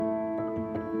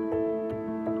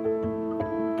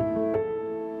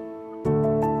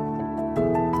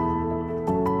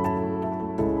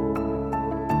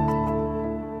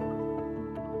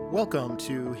Welcome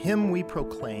to Him We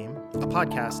Proclaim, a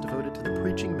podcast devoted to the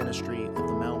preaching ministry of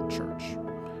the Mount Church.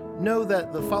 Know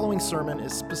that the following sermon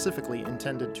is specifically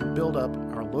intended to build up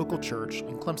our local church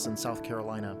in Clemson, South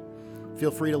Carolina. Feel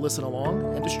free to listen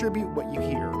along and distribute what you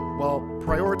hear, while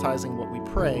prioritizing what we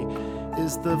pray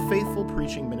is the faithful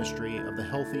preaching ministry of the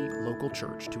healthy local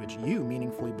church to which you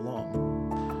meaningfully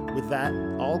belong. With that,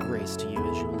 all grace to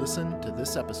you as you listen to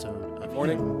this episode of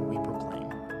Him We Proclaim.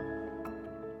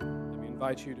 Let me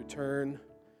invite you to turn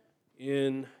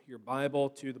in your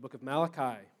Bible to the book of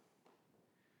Malachi.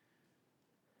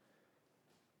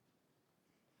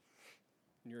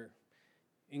 In your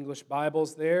English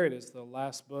Bibles there, it is the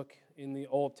last book in the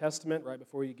Old Testament, right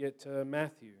before you get to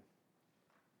Matthew.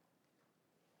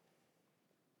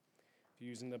 If you're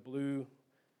using the blue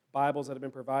Bibles that have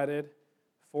been provided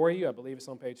for you, I believe it's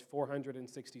on page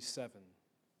 467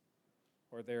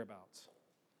 or thereabouts.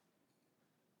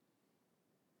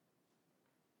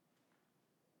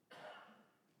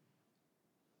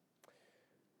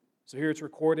 So here it's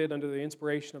recorded under the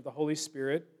inspiration of the Holy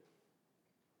Spirit,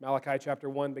 Malachi chapter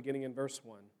 1, beginning in verse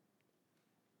 1.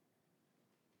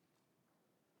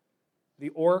 The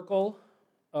oracle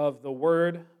of the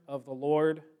word of the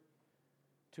Lord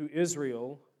to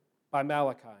Israel by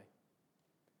Malachi.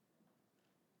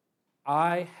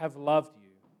 I have loved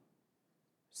you,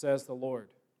 says the Lord.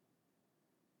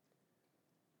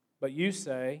 But you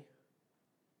say,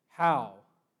 how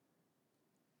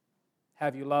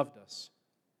have you loved us?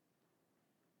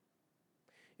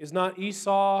 Is not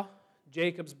Esau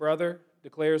Jacob's brother,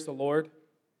 declares the Lord?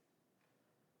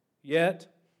 Yet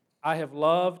I have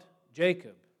loved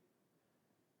Jacob,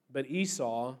 but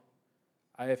Esau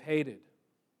I have hated.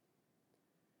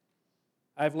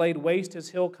 I have laid waste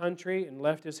his hill country and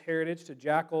left his heritage to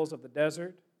jackals of the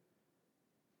desert.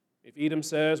 If Edom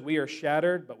says, we are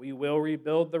shattered, but we will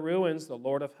rebuild the ruins, the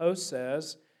Lord of hosts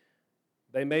says,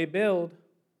 they may build,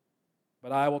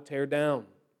 but I will tear down.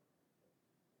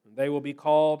 And they will be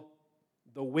called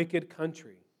the wicked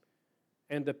country,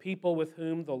 and the people with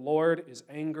whom the Lord is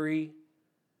angry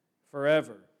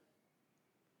forever.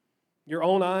 Your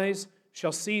own eyes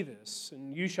shall see this,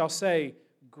 and you shall say,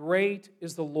 great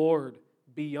is the Lord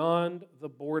beyond the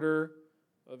border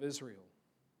of Israel.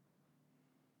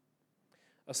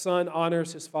 A son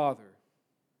honors his father,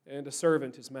 and a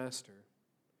servant his master.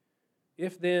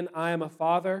 If then I am a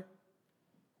father,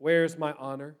 where is my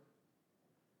honor?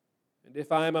 And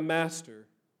if I am a master,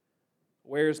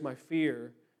 where is my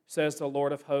fear, says the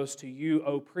Lord of hosts to you,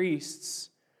 O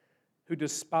priests, who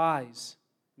despise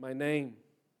my name.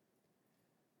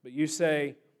 But you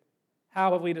say,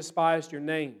 how have we despised your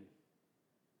name?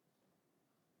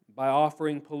 By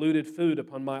offering polluted food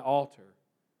upon my altar.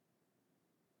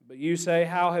 But you say,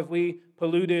 how have we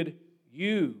polluted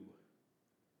you?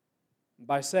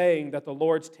 By saying that the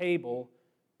Lord's table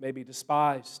may be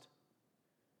despised.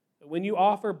 When you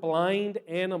offer blind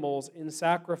animals in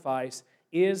sacrifice,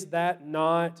 is that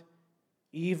not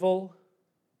evil?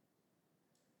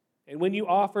 And when you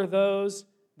offer those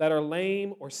that are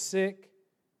lame or sick,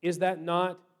 is that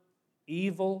not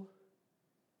evil?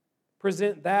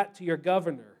 Present that to your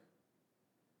governor.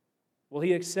 Will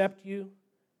he accept you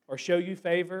or show you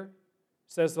favor,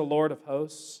 says the Lord of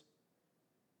hosts?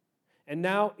 And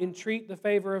now entreat the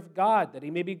favor of God, that he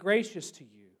may be gracious to you.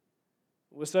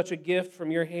 With such a gift from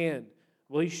your hand,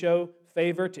 will he show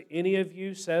favor to any of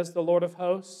you, says the Lord of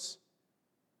hosts?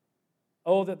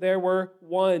 Oh, that there were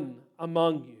one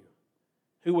among you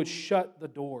who would shut the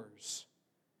doors,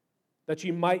 that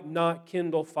you might not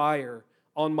kindle fire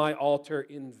on my altar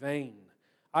in vain.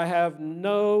 I have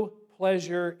no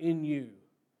pleasure in you,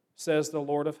 says the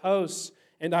Lord of hosts,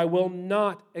 and I will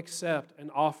not accept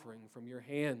an offering from your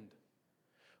hand.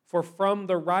 For from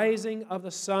the rising of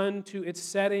the sun to its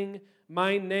setting,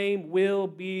 my name will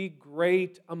be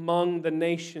great among the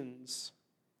nations.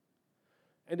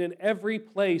 And in every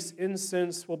place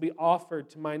incense will be offered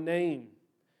to my name,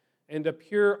 and a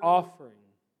pure offering.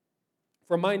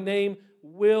 For my name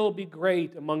will be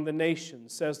great among the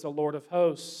nations, says the Lord of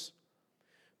hosts.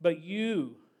 But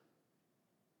you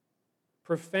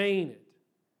profane it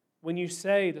when you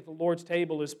say that the Lord's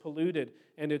table is polluted,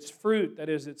 and its fruit, that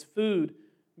is, its food,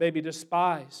 may be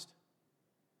despised.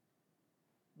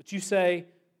 But you say,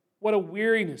 what a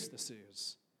weariness this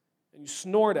is, and you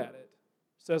snort at it,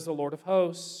 says the Lord of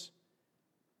hosts.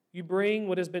 You bring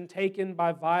what has been taken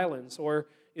by violence, or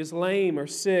is lame or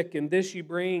sick, and this you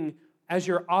bring as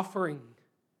your offering.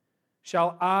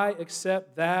 Shall I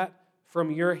accept that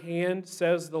from your hand,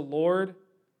 says the Lord?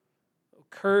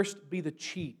 Cursed be the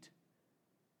cheat,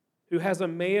 who has a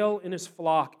male in his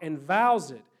flock and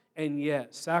vows it, and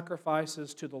yet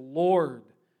sacrifices to the Lord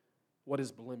what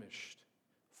is blemished.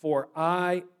 For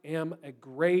I am a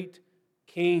great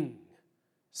king,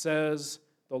 says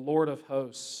the Lord of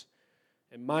hosts,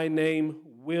 and my name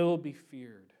will be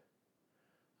feared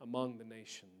among the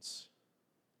nations.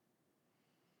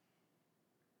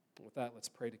 With that, let's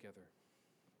pray together.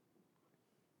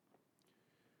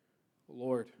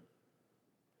 Lord,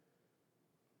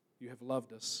 you have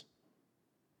loved us.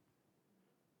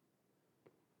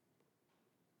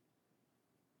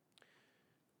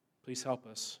 Please help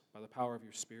us by the power of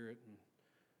your Spirit and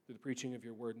through the preaching of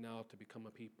your word now to become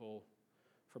a people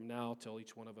from now till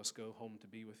each one of us go home to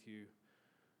be with you.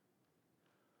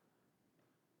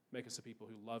 Make us a people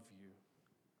who love you.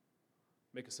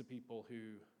 Make us a people who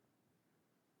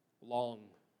long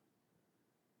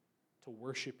to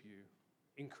worship you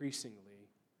increasingly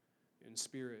in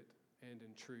spirit and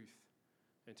in truth,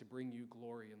 and to bring you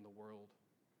glory in the world.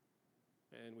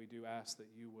 And we do ask that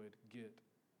you would get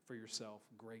for yourself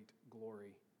great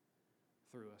glory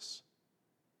through us.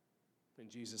 In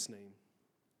Jesus' name,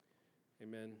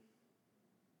 amen.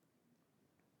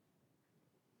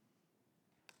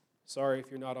 Sorry if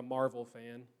you're not a Marvel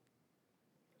fan.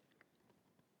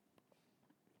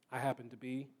 I happen to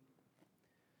be.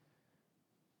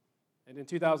 And in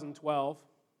 2012,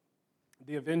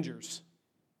 the Avengers,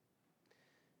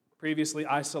 previously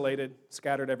isolated,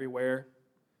 scattered everywhere,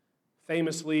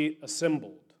 famously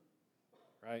assembled,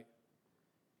 right?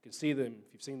 You can see them,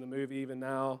 if you've seen the movie even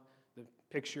now, the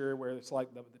picture where it's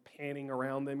like the panning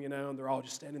around them, and they're all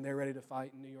just standing there ready to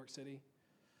fight in New York City.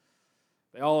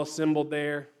 They all assembled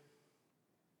there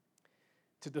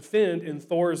to defend, in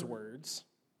Thor's words,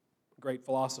 great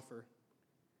philosopher,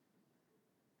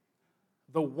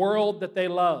 the world that they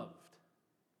loved.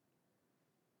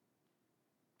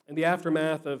 In the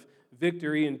aftermath of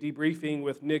victory and debriefing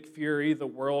with Nick Fury, the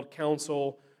World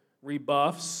Council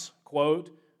rebuffs,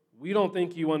 quote, "We don't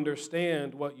think you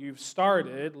understand what you've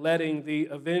started, letting the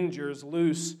Avengers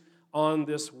loose on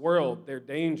this world. They're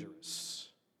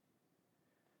dangerous."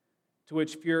 To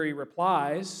which Fury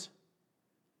replies,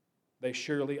 "They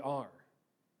surely are.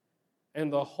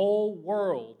 And the whole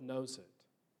world knows it.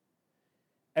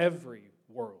 Every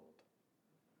world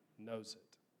knows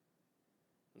it."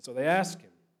 And so they ask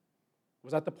him,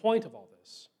 was that the point of all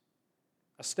this?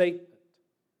 A statement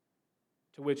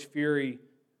to which Fury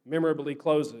memorably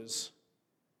closes,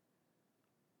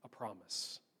 a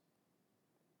promise.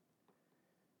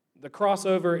 The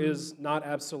crossover is not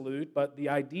absolute, but the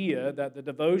idea that the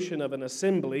devotion of an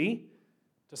assembly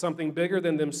to something bigger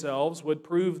than themselves would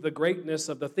prove the greatness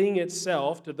of the thing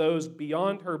itself to those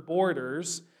beyond her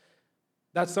borders,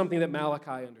 that's something that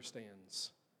Malachi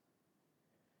understands.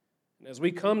 And as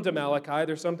we come to Malachi,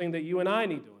 there's something that you and I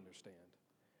need to understand.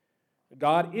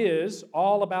 God is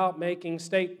all about making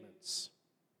statements,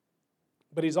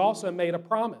 but he's also made a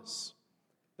promise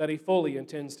that he fully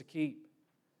intends to keep.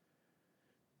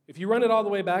 If you run it all the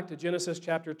way back to Genesis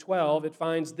chapter 12, it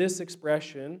finds this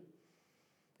expression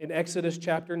in Exodus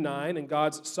chapter 9, in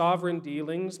God's sovereign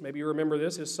dealings. Maybe you remember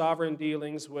this, his sovereign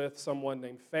dealings with someone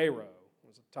named Pharaoh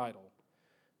was the title.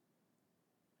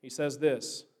 He says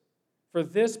this, "For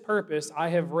this purpose I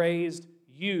have raised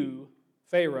you,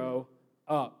 Pharaoh,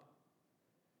 up,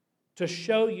 to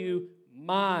show you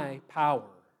my power,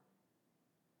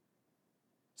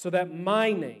 so that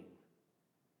my name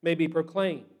may be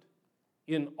proclaimed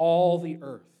in all the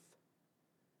earth."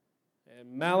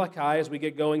 And Malachi, as we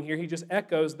get going here, he just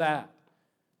echoes that.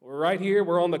 We're right here,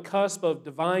 we're on the cusp of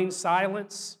divine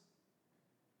silence,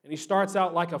 and he starts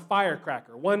out like a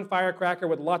firecracker, one firecracker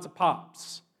with lots of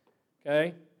pops,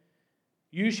 okay?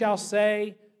 "You shall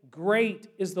say, great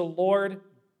is the Lord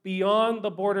beyond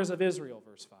the borders of Israel,"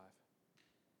 verse 5.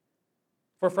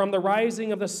 "For from the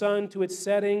rising of the sun to its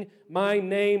setting, my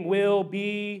name will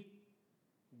be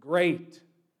great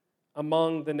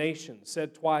among the nations,"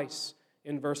 said twice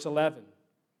in verse 11.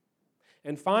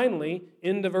 And finally,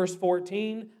 into verse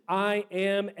 14, "I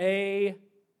am a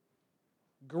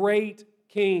great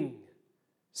king,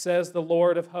 says the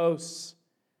Lord of hosts,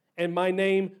 and my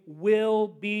name will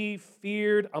be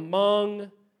feared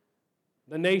among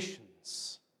the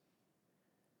nations."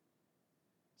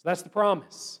 So that's the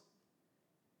promise.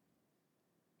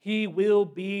 He will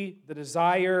be the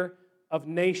desire of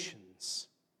nations.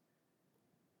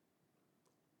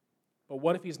 But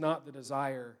what if he's not the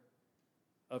desire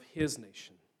of his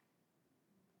nation?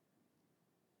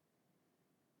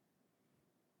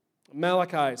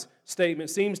 Malachi's statement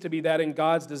seems to be that in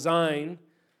God's design,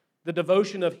 the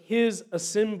devotion of his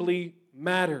assembly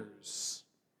matters.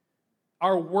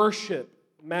 Our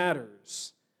worship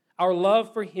matters. Our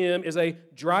love for him is a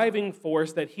driving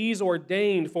force that he's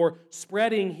ordained for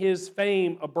spreading his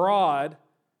fame abroad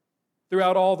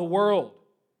throughout all the world.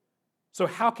 So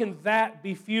how can that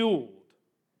be fueled?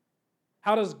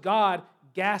 How does God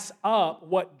gas up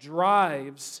what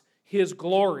drives His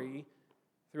glory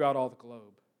throughout all the globe?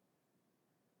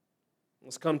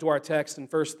 Let's come to our text, and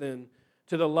first then,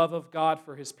 to the love of God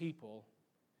for His people,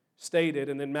 stated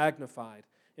and then magnified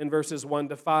in verses 1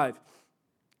 to 5.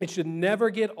 It should never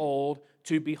get old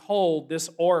to behold this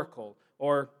oracle,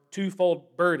 or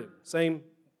twofold burden. Same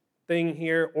thing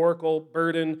here, oracle,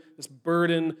 burden, this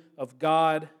burden of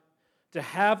God, to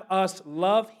have us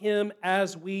love Him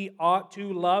as we ought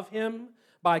to love Him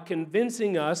by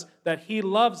convincing us that He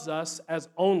loves us as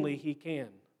only He can.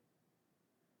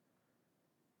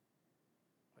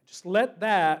 Just let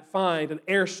that find an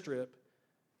airstrip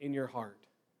in your heart.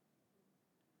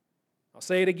 I'll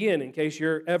say it again in case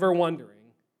you're ever wondering.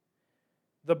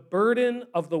 The burden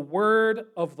of the word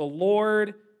of the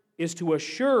Lord is to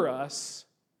assure us,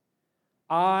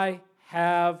 I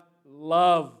have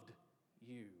loved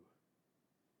you.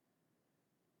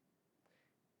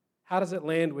 How does it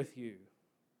land with you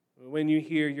when you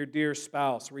hear your dear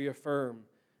spouse reaffirm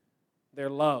their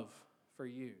love for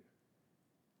you?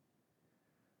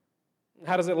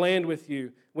 How does it land with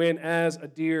you when, as a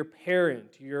dear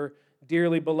parent, your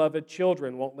dearly beloved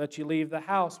children won't let you leave the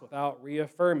house without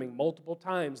reaffirming multiple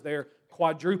times their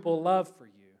quadruple love for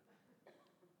you?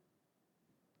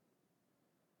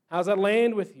 How does that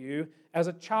land with you as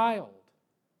a child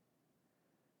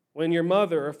when your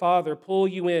mother or father pull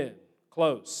you in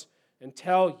close and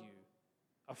tell you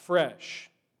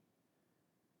afresh,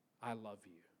 I love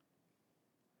you?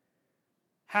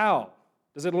 How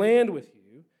does it land with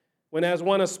you when, as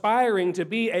one aspiring to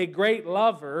be a great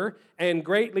lover and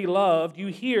greatly loved, you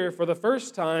hear for the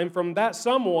first time from that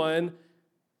someone,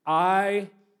 I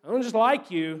don't just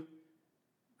like you,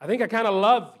 I think I kind of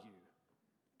love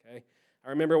you. Okay?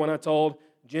 I remember when I told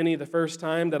Jenny the first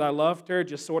time that I loved her,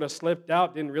 just sort of slipped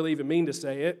out, didn't really even mean to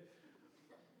say it.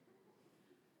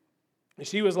 And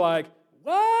she was like,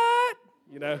 what?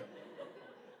 You know,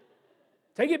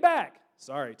 take it back.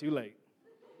 Sorry, too late.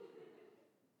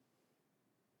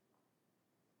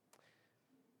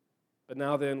 But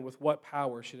now then, with what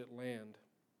power should it land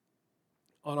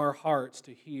on our hearts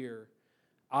to hear,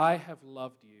 I have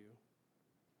loved you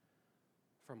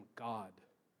from God?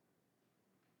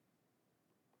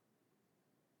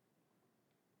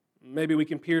 Maybe we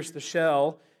can pierce the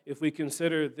shell if we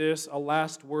consider this a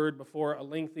last word before a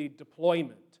lengthy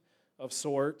deployment of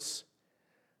sorts.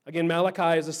 Again,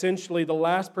 Malachi is essentially the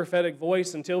last prophetic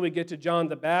voice until we get to John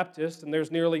the Baptist, and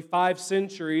there's nearly 5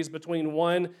 centuries between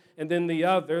one and then the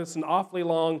other. It's an awfully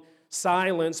long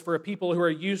silence for people who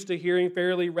are used to hearing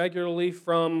fairly regularly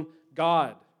from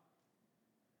God.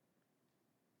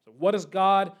 So what does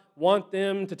God want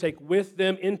them to take with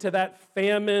them into that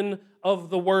famine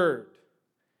of the Word?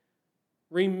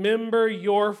 Remember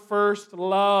your first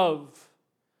love,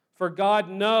 for God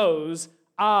knows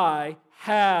I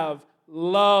have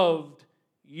loved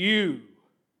you.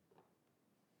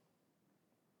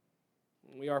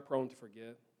 We are prone to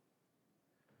forget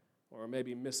or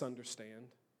maybe misunderstand.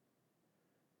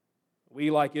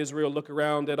 We, like Israel, look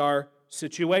around at our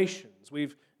situations.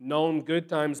 We've known good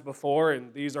times before,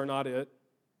 and these are not it.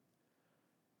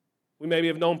 We maybe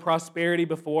have known prosperity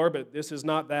before, but this is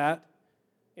not that.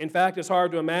 In fact, it's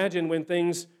hard to imagine when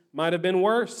things might have been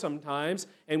worse sometimes.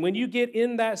 And when you get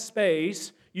in that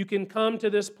space, you can come to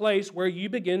this place where you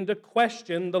begin to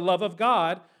question the love of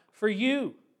God for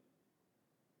you.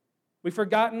 We've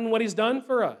forgotten what He's done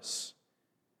for us.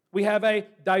 We have a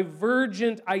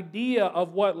divergent idea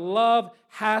of what love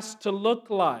has to look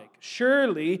like.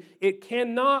 Surely it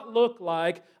cannot look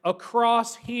like a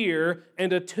cross here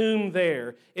and a tomb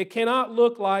there. It cannot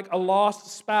look like a lost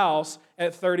spouse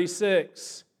at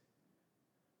 36.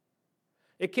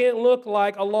 It can't look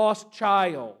like a lost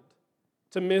child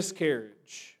to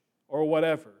miscarriage or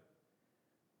whatever.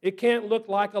 It can't look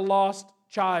like a lost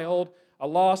child, a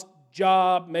lost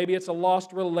job, maybe it's a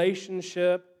lost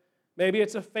relationship, maybe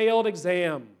it's a failed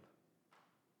exam.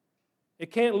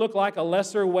 It can't look like a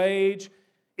lesser wage.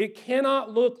 It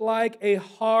cannot look like a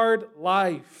hard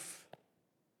life.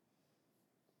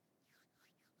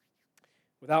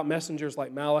 Without messengers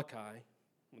like Malachi,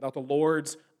 without the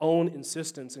Lord's own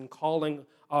insistence in calling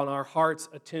on our heart's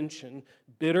attention,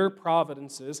 bitter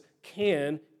providences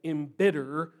can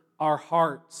embitter our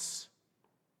hearts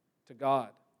to God.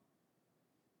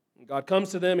 And God comes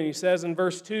to them and He says in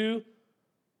verse 2,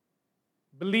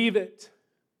 believe it,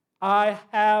 I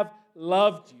have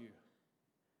loved you.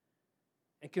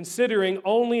 And considering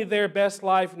only their best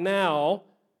life now,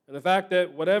 and the fact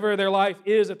that whatever their life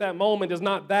is at that moment is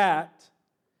not that,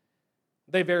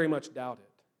 they very much doubt it.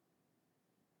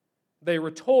 they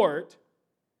retort,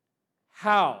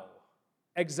 "How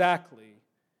exactly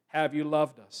have you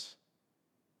loved us?"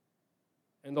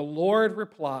 And the Lord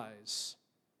replies,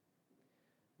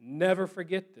 "Never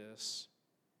forget this.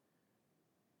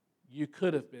 You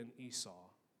could have been Esau."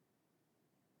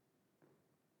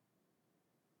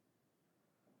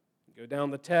 Go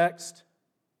down the text.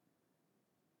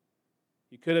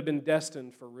 You could have been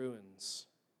destined for ruins.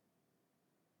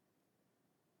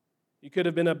 You could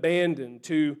have been abandoned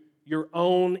to your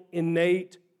own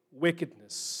innate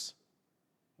wickedness,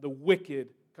 the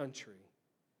wicked country.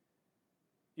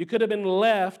 You could have been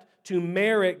left to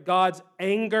merit God's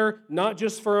anger, not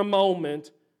just for a moment,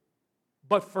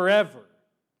 but forever.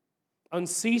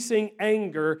 Unceasing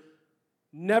anger.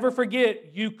 Never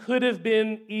forget, you could have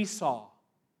been Esau.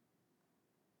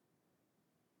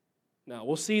 Now,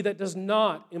 we'll see that does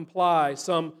not imply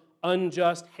some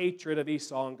unjust hatred of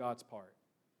Esau on God's part.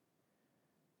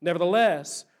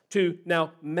 Nevertheless, to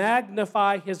now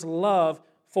magnify his love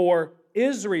for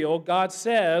Israel, God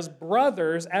says,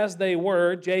 brothers as they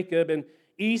were, Jacob and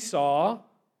Esau,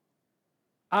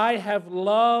 I have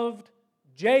loved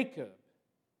Jacob,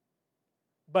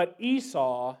 but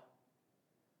Esau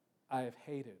I have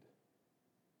hated.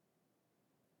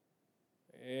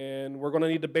 And we're going to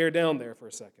need to bear down there for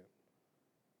a second.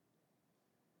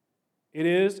 It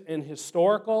is an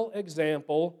historical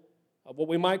example of what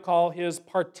we might call his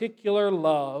particular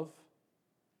love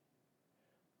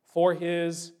for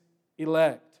his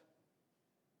elect.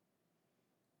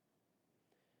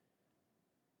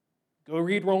 Go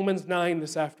read Romans 9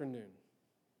 this afternoon.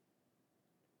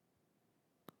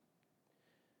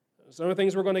 Some of the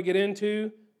things we're going to get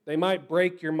into, they might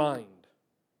break your mind.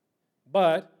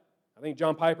 But I think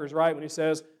John Piper's right when he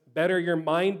says, better your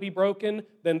mind be broken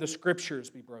than the Scriptures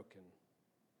be broken.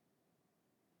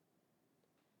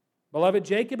 Beloved,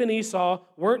 Jacob and Esau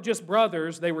weren't just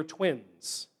brothers, they were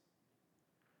twins.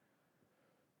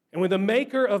 And when the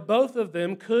maker of both of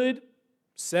them could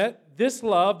set this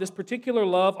love, this particular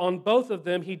love, on both of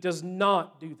them, he does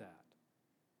not do that.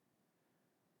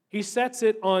 He sets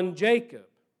it on Jacob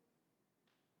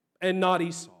and not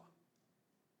Esau.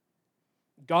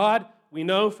 God, we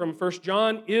know from 1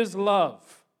 John, is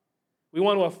love. We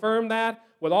want to affirm that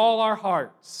with all our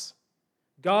hearts.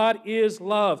 God is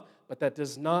love. But that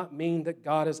does not mean that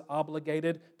God is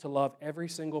obligated to love every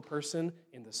single person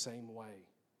in the same way.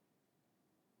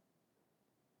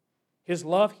 His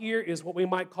love here is what we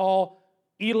might call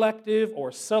elective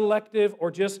or selective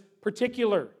or just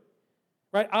particular.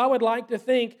 Right? I would like to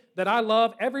think that I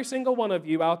love every single one of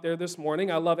you out there this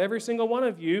morning. I love every single one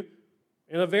of you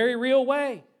in a very real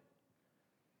way.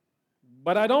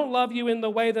 But I don't love you in the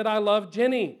way that I love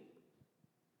Jenny.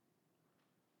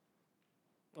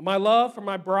 My love for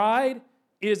my bride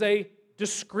is a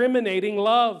discriminating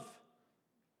love.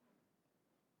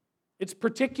 It's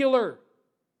particular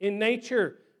in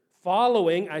nature,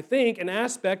 following, I think, an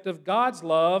aspect of God's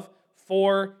love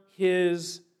for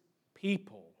His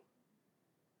people.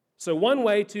 So one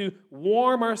way to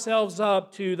warm ourselves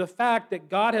up to the fact that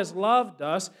God has loved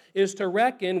us is to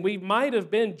reckon we might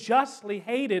have been justly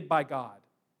hated by God.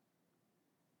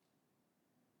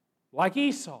 Like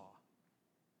Esau.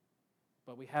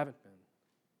 But we haven't been.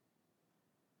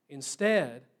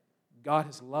 Instead, God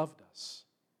has loved us.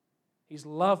 He's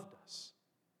loved us.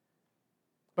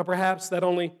 But perhaps that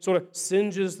only sort of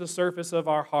singes the surface of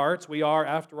our hearts. We are,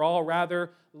 after all,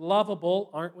 rather lovable,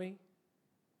 aren't we?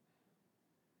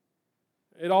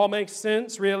 It all makes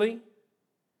sense, really.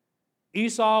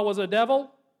 Esau was a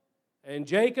devil, and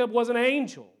Jacob was an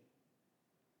angel.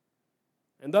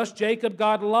 And thus Jacob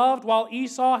God loved, while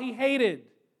Esau he hated.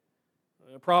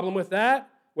 The problem with that,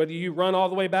 whether you run all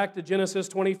the way back to Genesis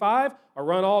 25 or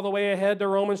run all the way ahead to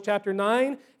Romans chapter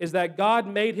 9, is that God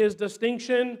made His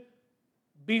distinction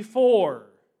before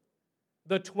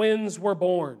the twins were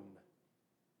born.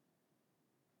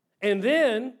 And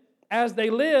then, as they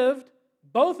lived,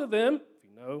 both of them, if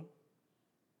you know,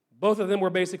 both of them were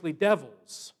basically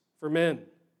devils for men.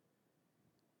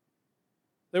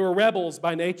 They were rebels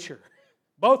by nature,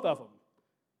 both of them,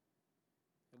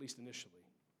 at least initially.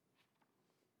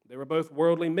 They were both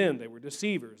worldly men. They were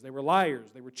deceivers. They were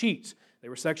liars. They were cheats. They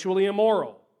were sexually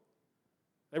immoral.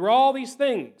 They were all these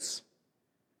things.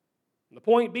 And the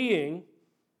point being,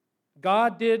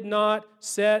 God did not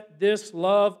set this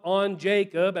love on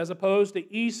Jacob as opposed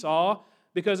to Esau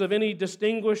because of any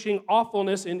distinguishing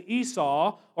awfulness in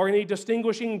Esau or any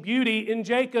distinguishing beauty in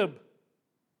Jacob.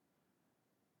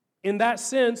 In that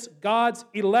sense, God's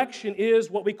election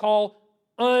is what we call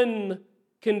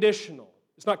unconditional.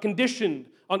 It's not conditioned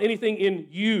on anything in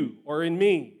you or in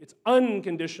me. It's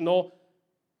unconditional.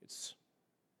 It's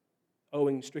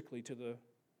owing strictly to the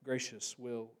gracious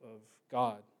will of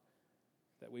God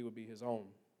that we would be his own.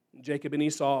 Jacob and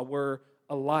Esau were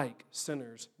alike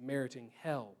sinners meriting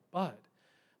hell, but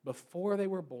before they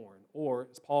were born, or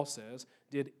as Paul says,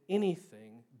 did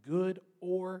anything good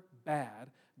or bad,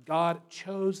 God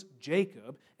chose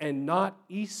Jacob and not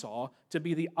Esau to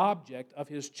be the object of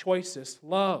his choicest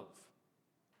love.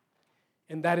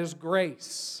 And that is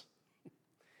grace.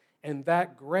 And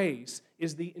that grace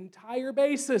is the entire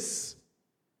basis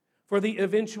for the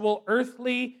eventual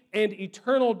earthly and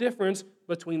eternal difference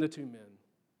between the two men.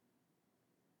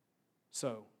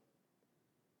 So,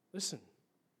 listen.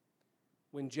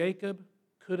 When Jacob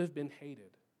could have been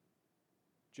hated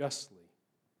justly,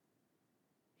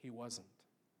 he wasn't.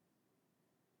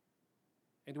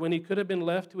 And when he could have been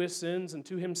left to his sins and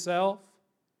to himself,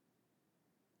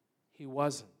 he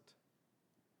wasn't.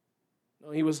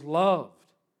 No, he was loved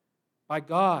by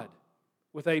God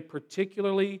with a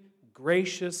particularly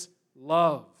gracious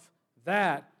love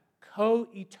that,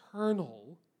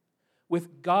 co-eternal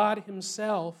with God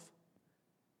himself,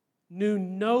 knew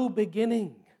no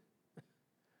beginning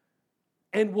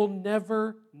and will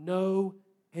never know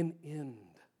an end.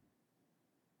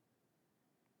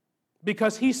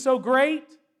 Because he's so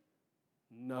great?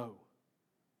 No.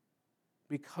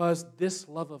 Because this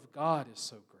love of God is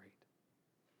so great.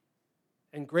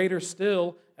 And greater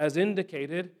still, as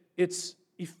indicated, it's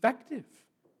effective.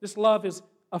 This love is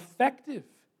effective.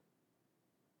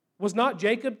 Was not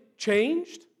Jacob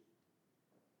changed?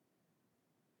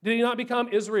 Did he not become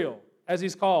Israel, as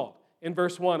he's called in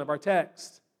verse 1 of our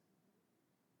text?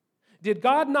 Did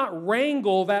God not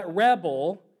wrangle that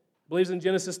rebel, believes in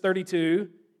Genesis 32,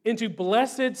 into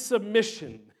blessed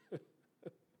submission?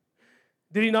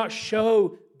 Did he not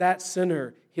show that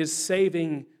sinner his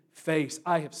saving face?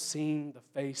 I have seen the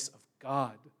face of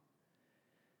God.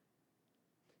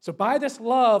 So by this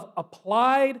love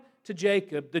applied to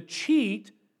Jacob, the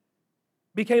cheat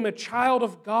became a child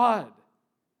of God.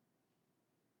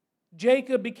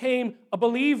 Jacob became a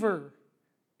believer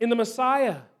in the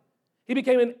Messiah. He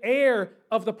became an heir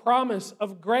of the promise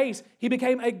of grace. He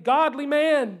became a godly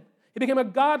man. He became a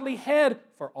godly head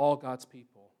for all God's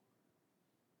people.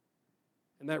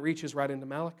 And that reaches right into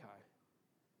Malachi.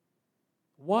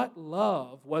 What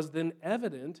love was then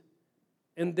evident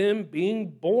in them being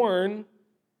born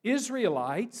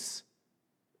Israelites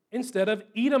instead of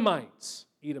Edomites?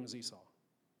 Edom's Esau.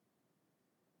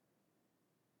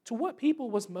 To what people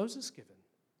was Moses given?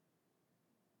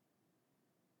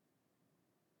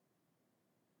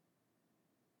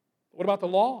 What about the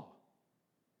law?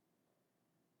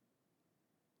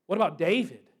 What about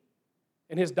David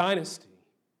and his dynasty?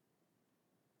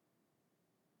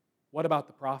 What about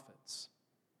the prophets?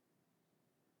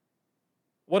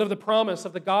 What of the promise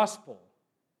of the gospel?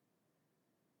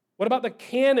 What about the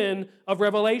canon of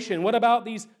Revelation? What about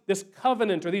this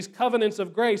covenant or these covenants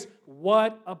of grace?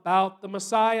 What about the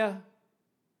Messiah,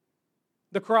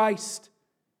 the Christ?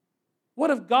 What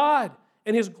of God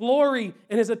and his glory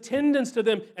and his attendance to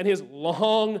them and his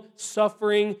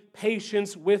long-suffering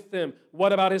patience with them?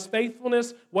 What about his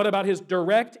faithfulness? What about his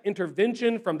direct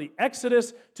intervention from the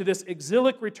Exodus to this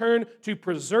exilic return to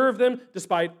preserve them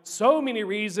despite so many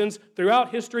reasons throughout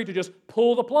history to just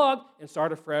pull the plug and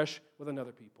start afresh with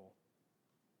another people?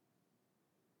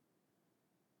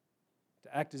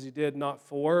 To act as he did not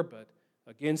for, but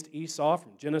against Esau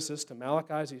from Genesis to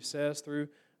Malachi, as he says through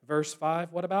verse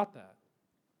 5. What about that?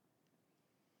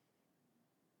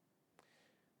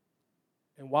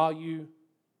 And while you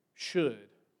should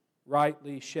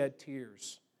rightly shed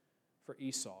tears for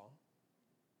Esau,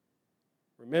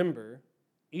 remember,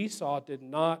 Esau did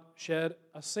not shed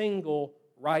a single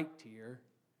right tear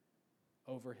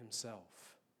over himself.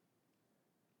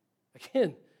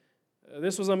 Again,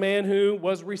 this was a man who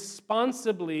was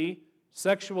responsibly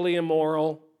sexually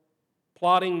immoral,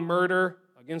 plotting murder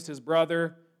against his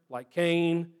brother like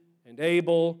Cain and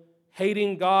Abel,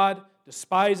 hating God,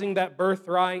 despising that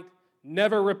birthright,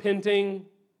 never repenting.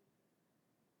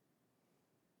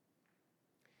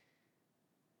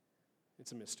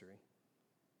 It's a mystery.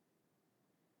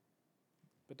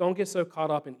 But don't get so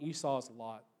caught up in Esau's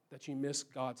lot that you miss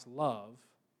God's love,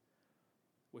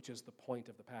 which is the point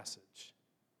of the passage.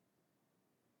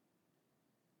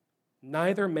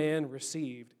 Neither man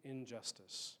received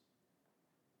injustice.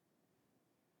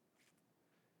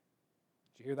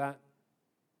 Did you hear that?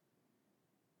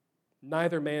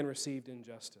 Neither man received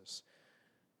injustice.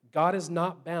 God is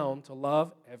not bound to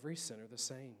love every sinner the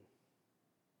same.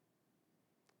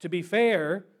 To be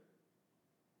fair,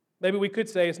 maybe we could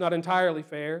say it's not entirely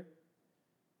fair,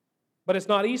 but it's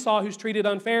not Esau who's treated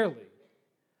unfairly.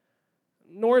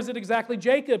 nor is it exactly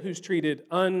Jacob who's treated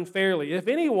unfairly. If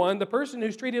anyone, the person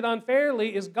who's treated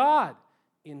unfairly is God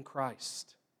in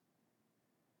Christ.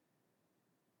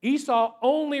 Esau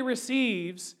only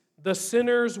receives the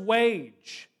sinner's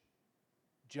wage,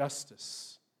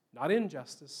 justice, not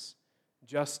injustice,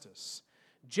 justice.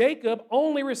 Jacob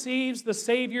only receives the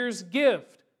Savior's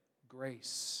gift,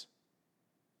 grace.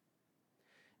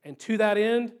 And to that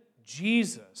end,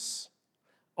 Jesus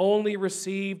only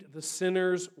received the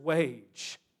sinner's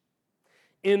wage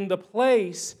in the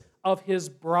place of his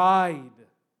bride.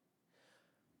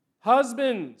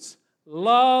 Husbands,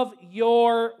 love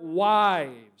your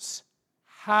wives.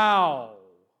 How?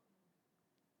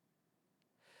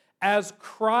 As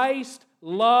Christ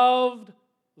loved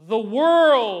the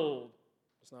world.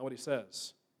 That's not what he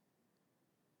says.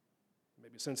 There may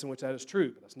be a sense in which that is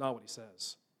true, but that's not what he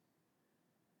says.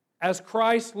 As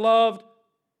Christ loved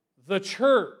the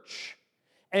church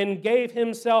and gave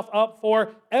himself up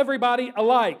for everybody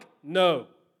alike. No.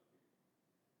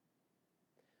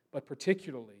 But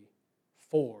particularly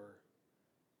for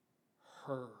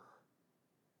her,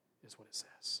 is what it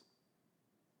says.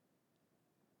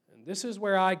 And this is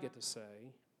where I get to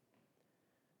say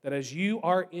that as you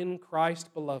are in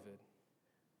Christ, beloved,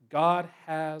 God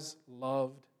has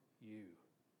loved you.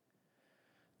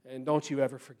 And don't you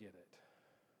ever forget it.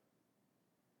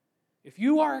 If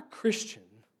you are a Christian,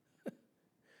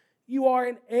 you are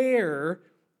an heir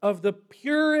of the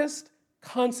purest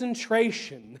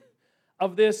concentration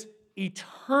of this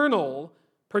eternal,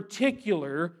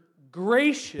 particular,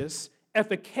 gracious,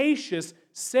 efficacious,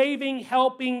 saving,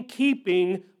 helping,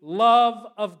 keeping love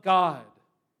of God.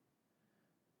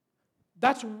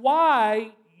 That's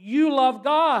why you love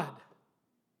God.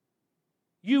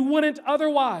 You wouldn't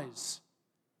otherwise.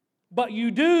 But you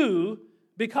do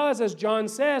because, as John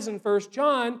says in 1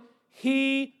 John,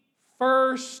 He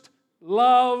first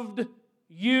loved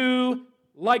you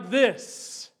like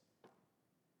this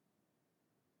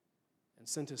and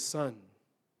sent His Son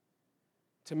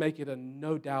to make it a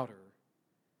no-doubter,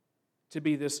 to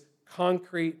be this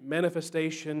concrete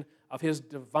manifestation of His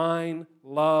divine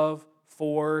love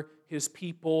for His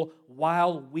people.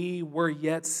 While we were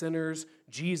yet sinners,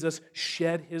 Jesus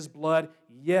shed His blood,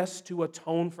 yes, to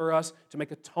atone for us, to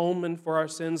make atonement for our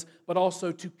sins, but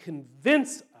also to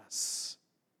convince us,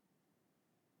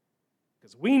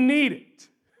 because we need it,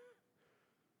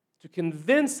 to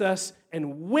convince us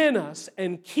and win us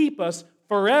and keep us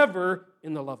forever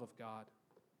in the love of God.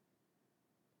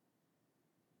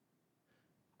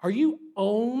 Are you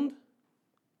owned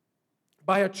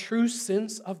by a true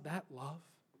sense of that love?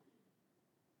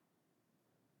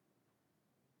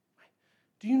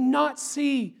 Do you not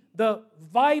see the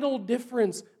vital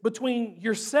difference between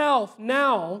yourself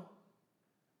now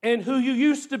and who you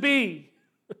used to be?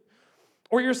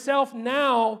 Or yourself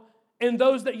now and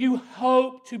those that you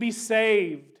hope to be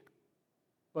saved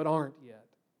but aren't yet?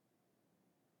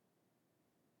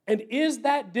 And is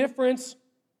that difference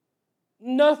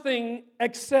nothing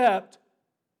except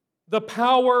the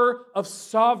power of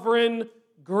sovereign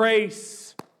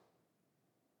grace?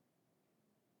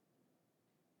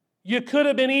 You could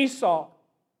have been Esau,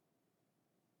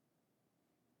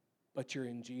 but you're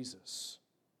in Jesus.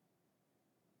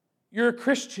 You're a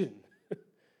Christian,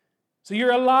 so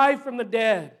you're alive from the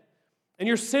dead, and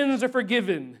your sins are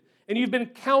forgiven, and you've been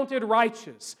counted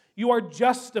righteous. You are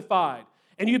justified,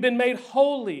 and you've been made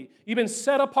holy. You've been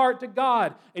set apart to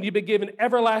God, and you've been given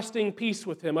everlasting peace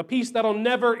with Him, a peace that'll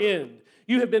never end.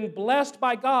 You have been blessed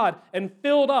by God and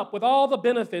filled up with all the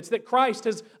benefits that Christ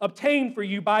has obtained for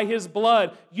you by His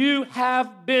blood. You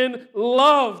have been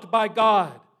loved by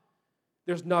God.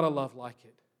 There's not a love like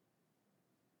it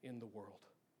in the world.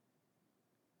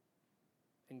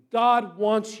 And God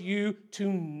wants you to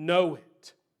know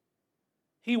it.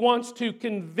 He wants to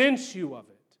convince you of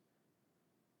it.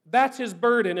 That's His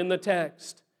burden in the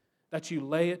text, that you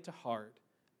lay it to heart.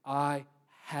 I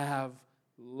have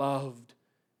loved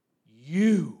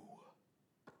you.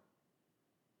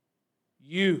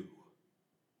 You.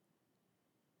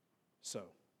 So,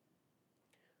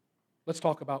 let's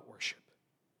talk about worship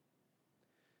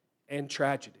and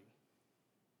tragedy.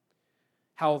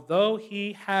 How though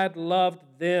He had loved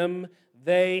them,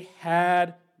 they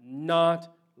had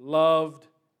not loved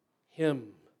Him.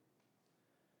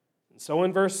 And so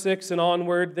in verse 6 and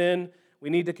onward, then,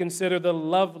 we need to consider the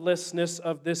lovelessness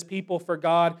of this people for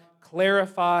God,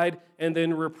 clarified and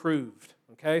then reproved.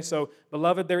 Okay, so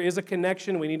beloved, there is a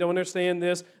connection. We need to understand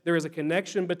this. There is a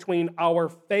connection between our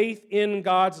faith in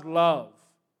God's love,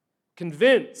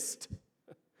 convinced,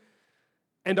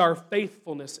 and our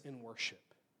faithfulness in worship.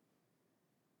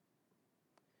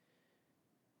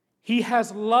 He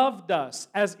has loved us,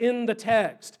 as in the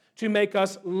text, to make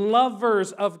us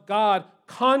lovers of God,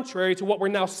 contrary to what we're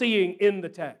now seeing in the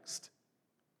text.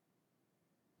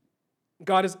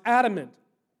 God is adamant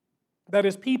that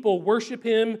His people worship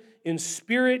Him in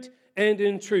spirit and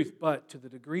in truth, but to the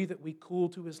degree that we cool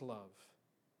to His love,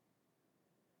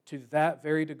 to that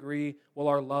very degree will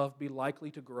our love be likely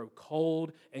to grow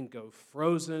cold and go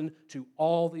frozen to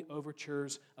all the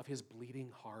overtures of His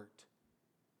bleeding heart.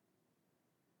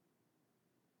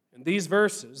 And these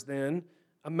verses, then,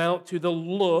 amount to the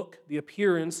look, the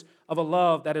appearance of a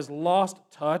love that has lost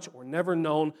touch or never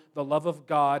known the love of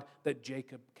God that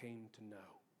Jacob came to know.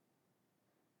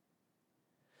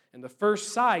 And the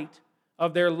first sight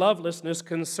of their lovelessness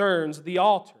concerns the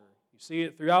altar. You see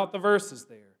it throughout the verses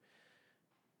there.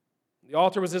 The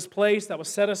altar was this place that was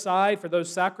set aside for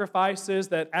those sacrifices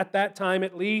that at that time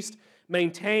at least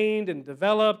maintained and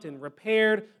developed and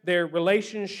repaired their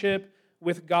relationship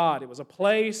with God. It was a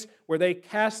place where they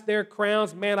cast their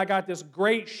crowns. Man, I got this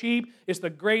great sheep. It's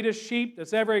the greatest sheep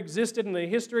that's ever existed in the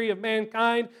history of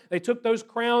mankind. They took those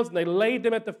crowns and they laid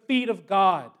them at the feet of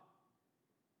God.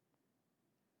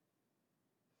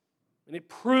 And it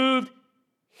proved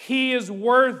He is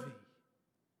worthy.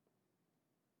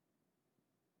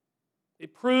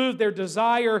 It proved their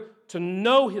desire to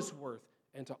know His worth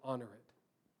and to honor it.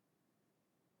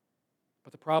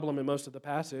 But the problem in most of the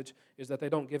passage is that they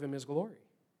don't give Him His glory.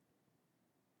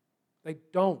 They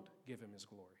don't give Him His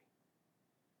glory.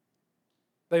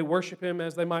 They worship Him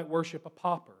as they might worship a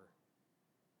pauper,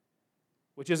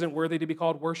 which isn't worthy to be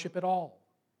called worship at all.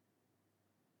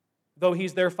 Though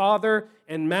He's their Father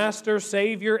and Master,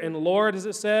 Savior, and Lord, as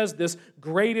it says, this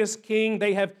greatest King,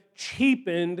 they have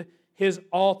cheapened His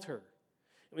altar.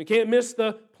 And we can't miss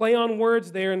the play on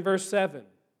words there in verse 7.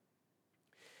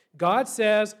 God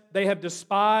says they have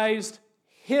despised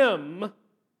Him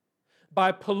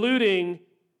by polluting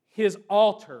His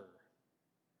altar.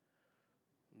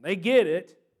 They get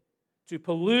it. To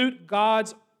pollute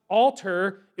God's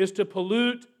altar is to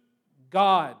pollute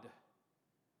God.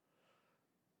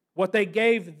 What they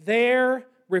gave there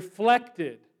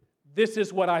reflected, this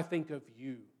is what I think of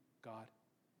you, God.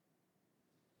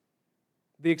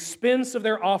 The expense of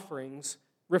their offerings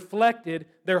reflected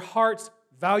their heart's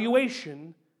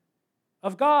valuation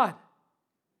of God.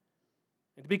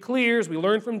 And to be clear, as we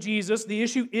learn from Jesus, the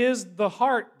issue is the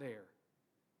heart there.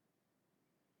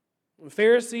 When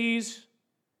Pharisees,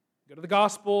 go to the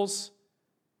Gospels,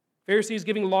 Pharisees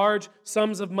giving large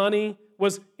sums of money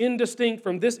was indistinct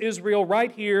from this Israel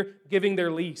right here giving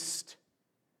their least.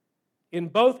 In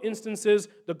both instances,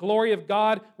 the glory of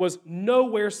God was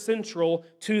nowhere central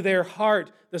to their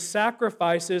heart. The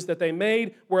sacrifices that they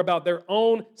made were about their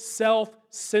own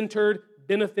self-centered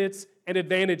benefits and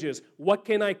advantages. What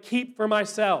can I keep for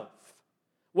myself?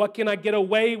 What can I get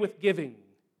away with giving?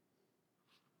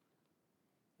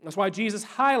 That's why Jesus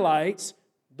highlights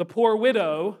the poor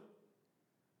widow,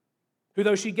 who,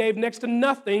 though she gave next to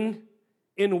nothing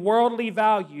in worldly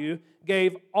value,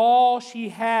 gave all she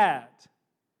had.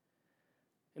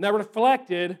 And that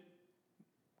reflected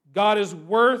God is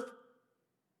worth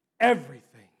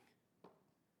everything.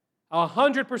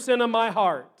 100% of my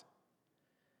heart.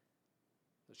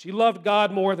 She loved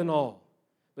God more than all.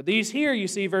 But these here, you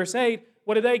see, verse 8,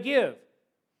 what do they give?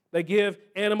 They give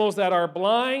animals that are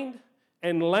blind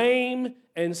and lame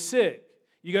and sick.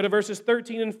 You go to verses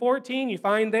 13 and 14, you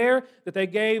find there that they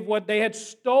gave what they had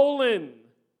stolen.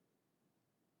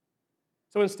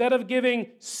 So instead of giving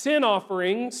sin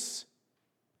offerings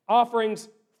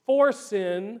for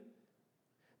sin,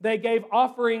 they gave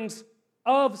offerings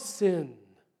of sin.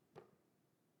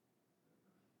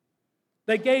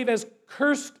 They gave as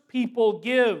cursed people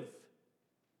give.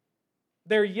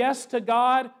 Their yes to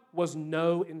God was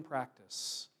no in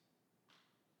practice.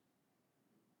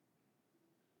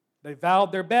 They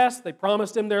vowed their best. They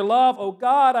promised Him their love. Oh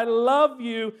God, I love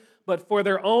you. But for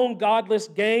their own godless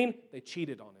gain, they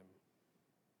cheated on Him.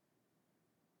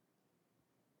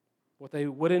 What they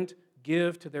wouldn't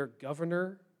give to their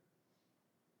governor,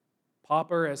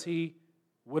 pauper as he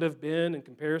would have been in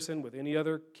comparison with any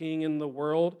other king in the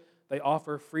world, they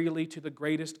offer freely to the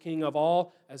greatest king of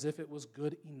all as if it was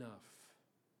good enough.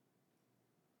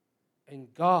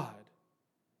 And God,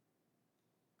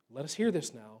 let us hear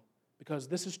this now, because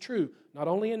this is true, not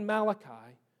only in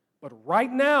Malachi, but right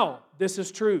now this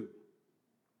is true.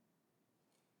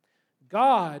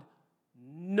 God,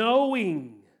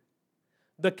 knowing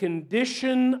the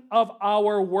condition of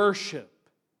our worship,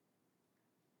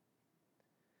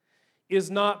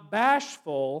 is not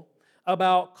bashful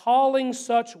about calling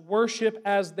such worship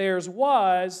as theirs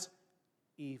was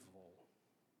evil.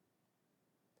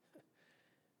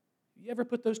 You ever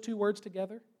put those two words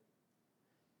together?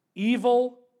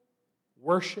 Evil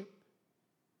worship.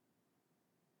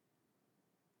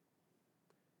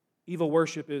 Evil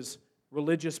worship is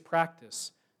religious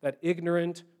practice that,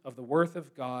 ignorant of the worth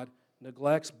of God,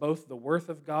 neglects both the worth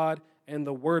of God and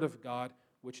the Word of God,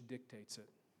 which dictates it.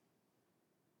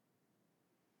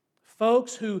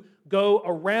 Folks who go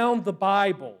around the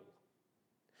Bible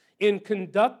in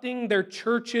conducting their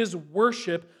church's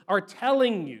worship are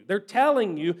telling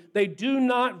you they do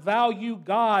not value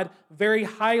God very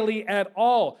highly at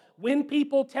all. When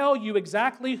people tell you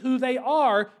exactly who they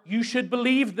are, you should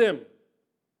believe them.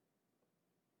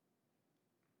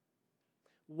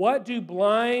 What do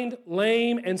blind,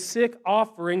 lame, and sick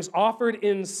offerings offered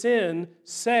in sin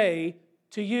say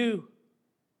to you?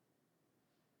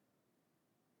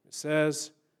 It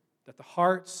says that the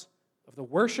hearts of the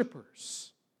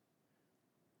worshipers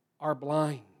are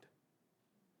blind,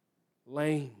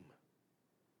 lame,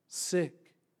 sick,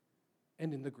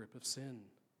 and in the grip of sin.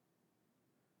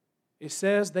 It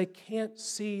says they can't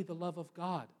see the love of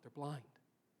God. They're blind.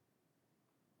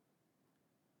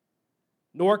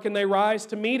 Nor can they rise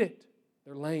to meet it.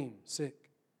 They're lame,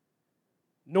 sick.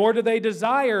 Nor do they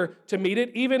desire to meet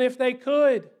it, even if they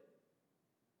could.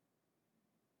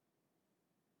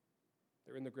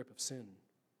 They're in the grip of sin.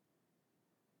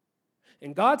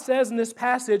 And God says in this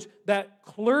passage that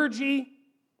clergy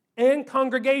and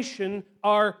congregation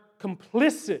are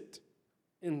complicit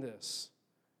in this.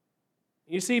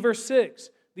 You see, verse 6,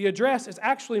 the address is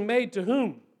actually made to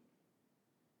whom?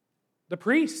 The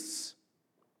priests.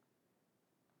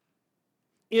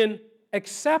 In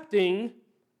accepting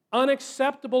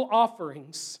unacceptable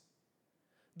offerings,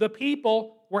 the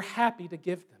people were happy to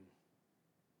give them.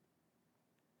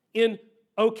 In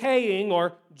okaying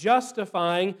or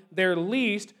justifying their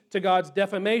least to God's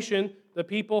defamation, the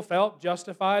people felt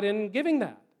justified in giving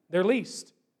that, their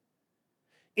least.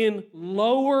 In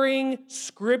lowering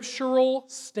scriptural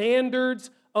standards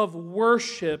of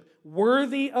worship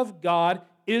worthy of God,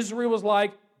 Israel was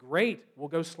like, great, we'll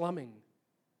go slumming.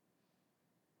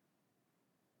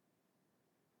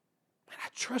 I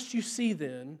trust you see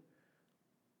then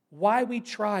why we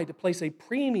try to place a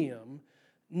premium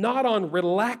not on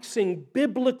relaxing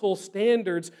biblical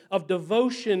standards of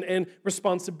devotion and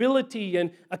responsibility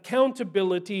and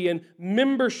accountability and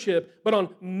membership, but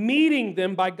on meeting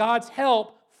them by God's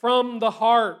help from the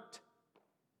heart.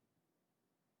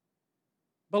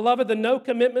 Beloved, the no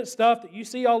commitment stuff that you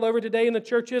see all over today in the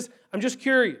churches, I'm just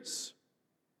curious.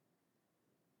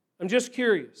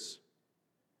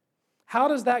 How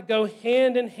does that go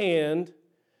hand in hand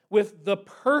with the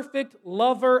perfect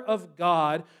lover of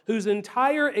God whose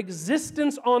entire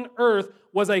existence on earth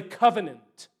was a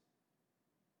covenant?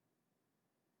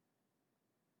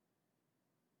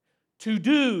 To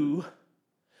do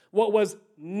what was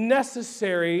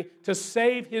necessary to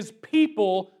save His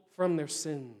people from their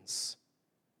sins.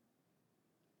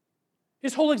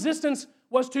 His whole existence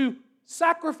was to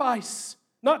sacrifice,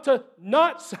 not to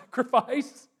not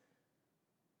sacrifice,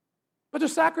 but to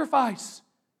sacrifice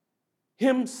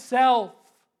Himself,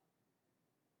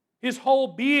 His whole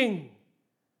being,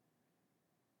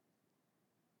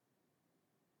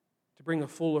 to bring a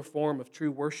fuller form of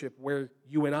true worship where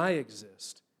you and I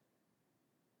exist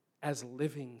as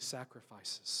living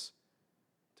sacrifices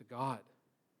to God.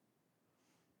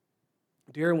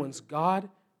 Dear ones, God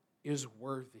is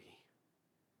worthy.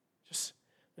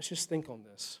 Let's just think on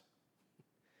this.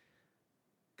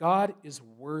 God is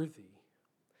worthy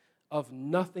of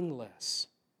nothing less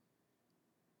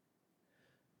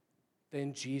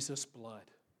than Jesus' blood.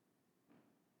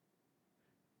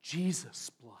 Jesus'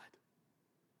 blood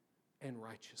and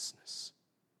righteousness.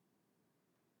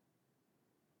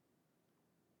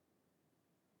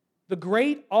 The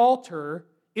great altar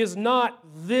is not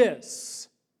this.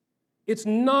 It's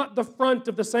not the front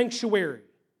of the sanctuary.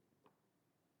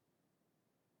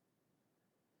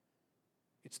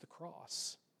 It's the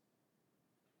cross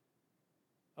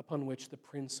upon which the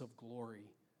Prince of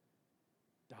Glory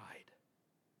died.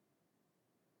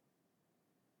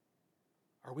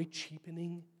 Are we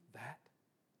cheapening that?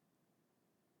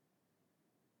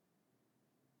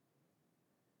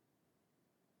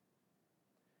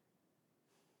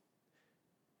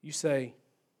 You say,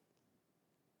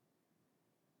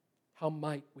 how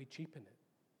might we cheapen it?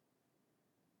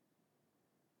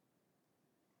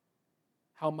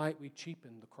 How might we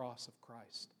cheapen the cross of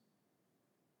Christ?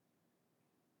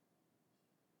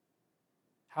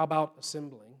 How about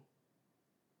assembling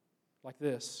like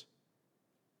this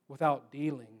without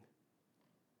dealing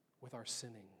with our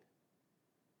sinning?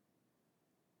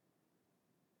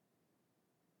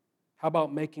 How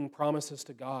about making promises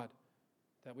to God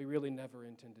that we really never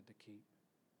intended to keep?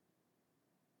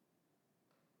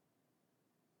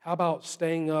 How about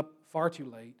staying up far too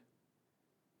late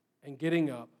and getting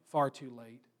up far too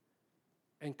late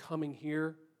and coming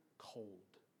here cold?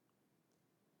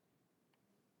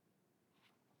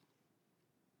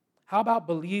 How about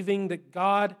believing that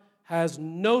God has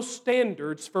no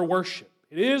standards for worship?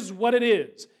 It is what it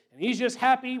is, and He's just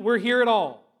happy we're here at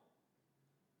all.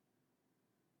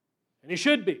 And He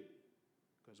should be,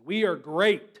 because we are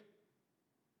great.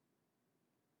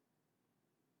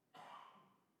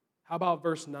 How about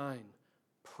verse 9?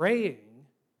 Praying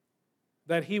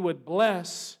that He would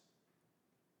bless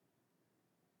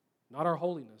not our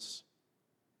holiness,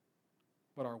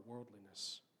 but our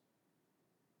worldliness.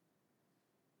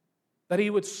 That He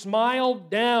would smile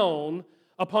down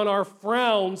upon our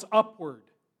frowns upward.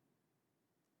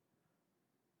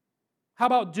 How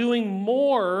about doing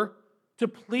more to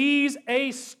please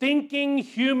a stinking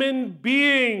human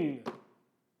being?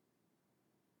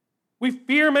 We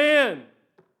fear man,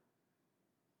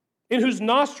 in whose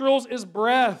nostrils is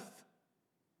breath,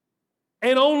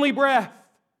 and only breath.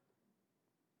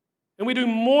 And we do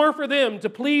more for them, to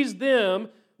please them,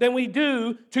 than we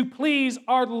do to please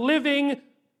our living,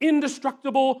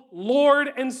 indestructible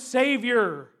Lord and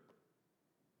Savior.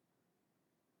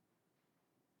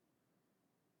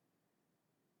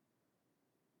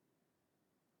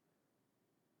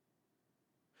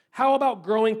 How about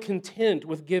growing content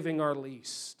with giving our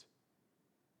least?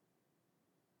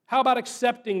 How about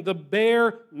accepting the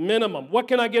bare minimum? What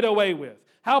can I get away with?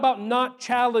 How about not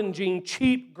challenging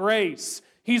cheap grace?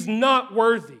 He's not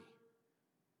worthy.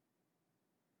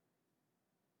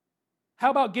 How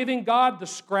about giving God the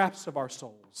scraps of our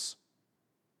souls?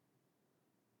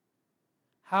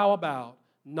 How about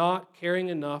not caring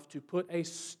enough to put a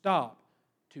stop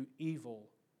to evil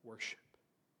worship?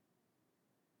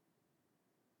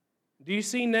 Do you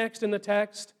see next in the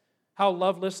text how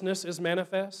lovelessness is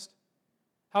manifest?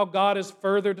 How God is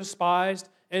further despised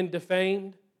and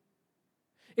defamed?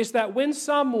 It's that when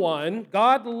someone,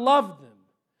 God loved them,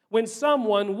 when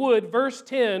someone would, verse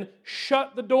 10,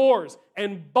 shut the doors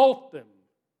and bolt them.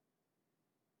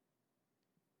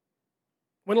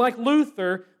 When, like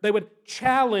Luther, they would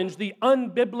challenge the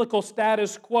unbiblical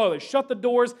status quo. They shut the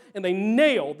doors and they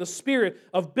nailed the spirit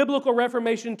of biblical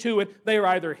reformation to it. They are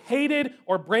either hated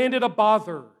or branded a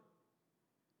bother.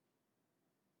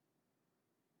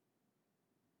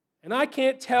 And I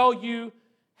can't tell you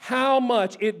how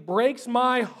much it breaks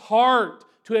my heart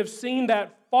to have seen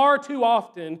that far too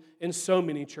often in so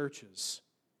many churches.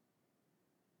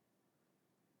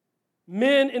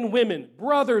 Men and women,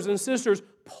 brothers and sisters,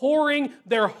 pouring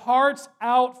their hearts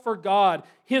out for God,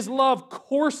 His love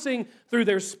coursing through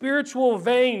their spiritual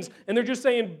veins, and they're just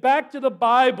saying, back to the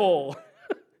Bible.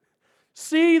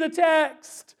 See the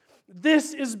text.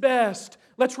 This is best.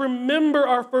 Let's remember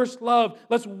our first love.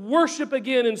 Let's worship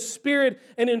again in spirit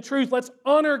and in truth. Let's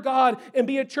honor God and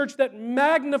be a church that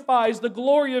magnifies the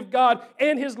glory of God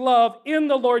and His love in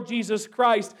the Lord Jesus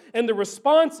Christ. And the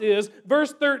response is,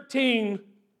 verse 13,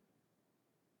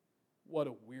 what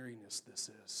a weariness this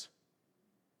is.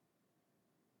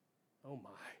 Oh my.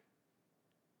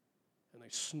 And they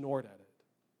snort at it.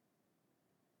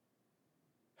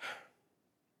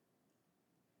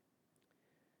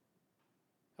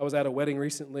 I was at a wedding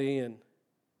recently, and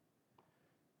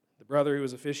the brother who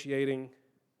was officiating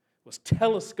was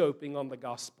telescoping on the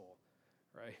gospel,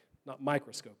 right? Not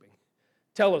microscoping,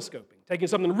 telescoping, taking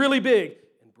something really big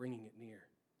and bringing it near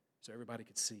so everybody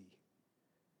could see.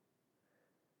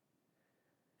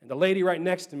 And the lady right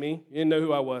next to me, you didn't know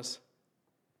who I was.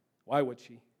 Why would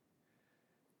she?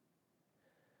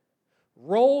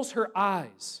 Rolls her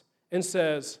eyes and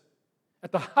says,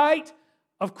 at the height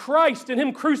of Christ and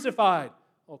Him crucified.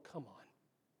 Oh, come on.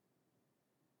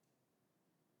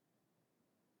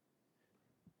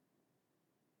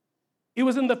 It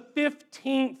was in the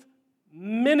 15th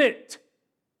minute,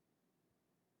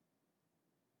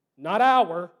 not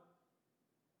hour,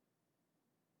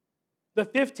 the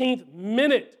 15th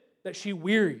minute that she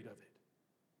wearied of it.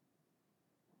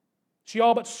 She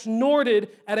all but snorted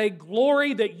at a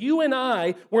glory that you and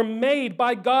I were made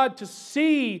by God to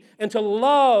see and to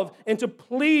love and to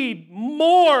plead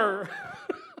more.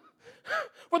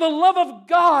 For the love of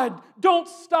God, don't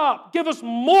stop. Give us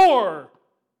more.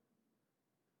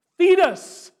 Feed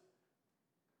us.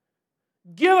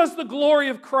 Give us the glory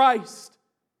of Christ.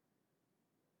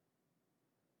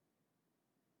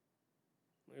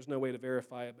 There's no way to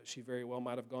verify it, but she very well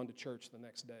might have gone to church the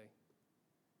next day.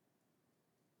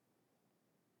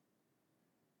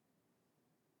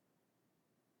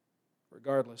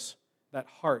 Regardless, that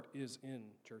heart is in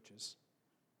churches.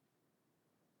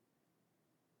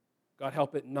 God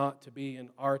help it not to be in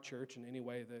our church in any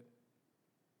way that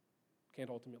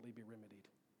can't ultimately be remedied.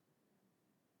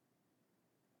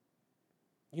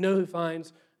 You know who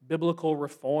finds biblical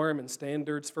reform and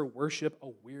standards for worship a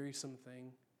wearisome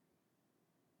thing?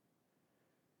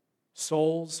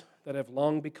 Souls that have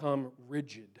long become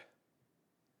rigid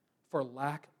for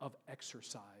lack of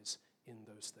exercise in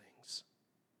those things.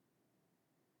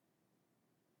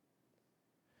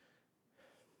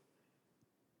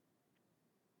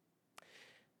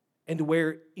 And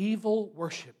where evil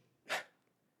worship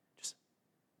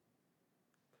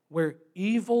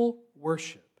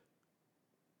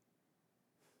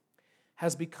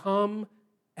has become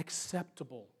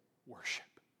acceptable worship,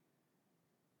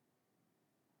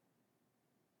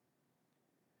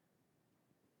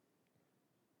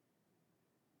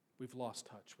 we've lost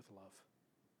touch with love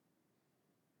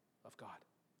of God.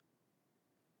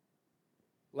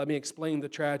 Let me explain the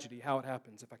tragedy, how it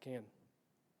happens, if I can.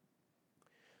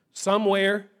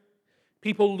 Somewhere,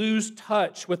 people lose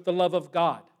touch with the love of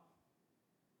God.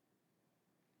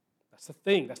 That's the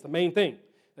thing. That's the main thing.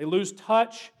 They lose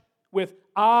touch with,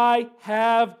 I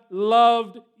have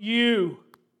loved you.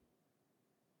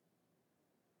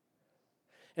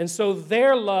 And so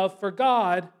their love for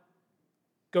God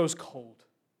goes cold.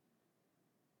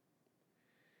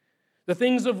 The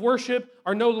things of worship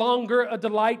are no longer a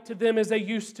delight to them as they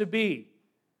used to be.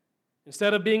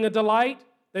 Instead of being a delight,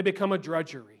 they become a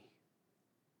drudgery.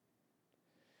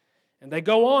 And they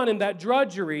go on in that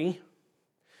drudgery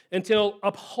until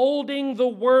upholding the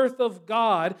worth of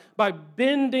God by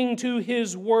bending to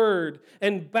His Word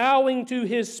and bowing to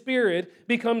His Spirit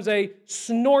becomes a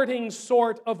snorting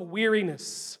sort of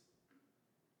weariness.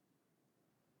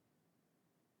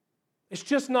 It's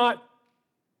just not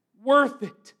worth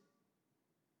it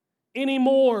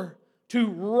anymore to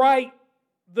right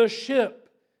the ship,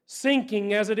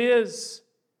 sinking as it is.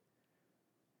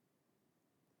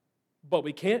 But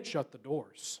we can't shut the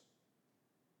doors.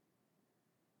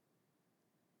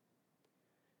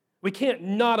 We can't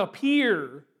not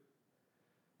appear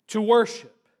to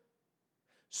worship.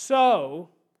 So,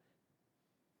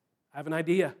 I have an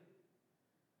idea.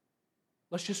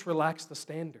 Let's just relax the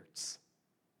standards.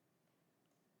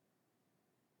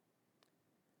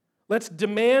 Let's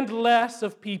demand less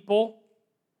of people.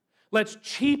 Let's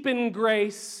cheapen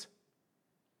grace.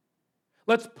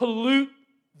 Let's pollute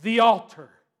the altar.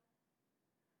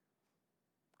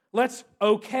 Let's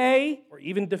okay or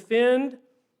even defend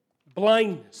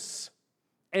blindness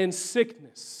and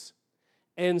sickness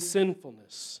and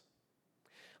sinfulness.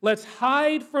 Let's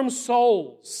hide from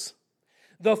souls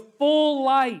the full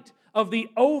light of the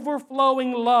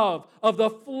overflowing love of the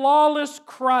flawless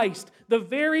Christ, the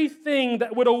very thing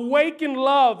that would awaken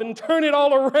love and turn it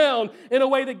all around in a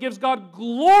way that gives God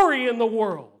glory in the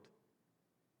world.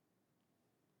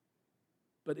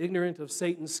 But ignorant of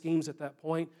Satan's schemes at that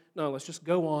point, no, let's just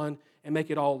go on and make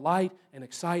it all light and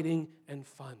exciting and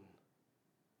fun.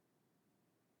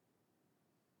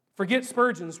 Forget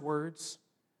Spurgeon's words,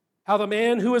 how the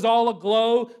man who is all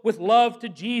aglow with love to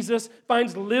Jesus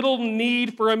finds little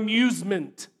need for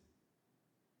amusement.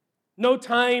 No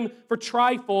time for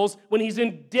trifles when he's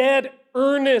in dead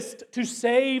earnest to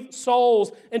save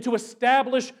souls and to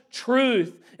establish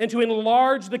truth and to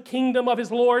enlarge the kingdom of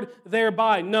his Lord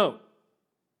thereby. No.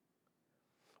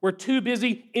 We're too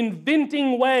busy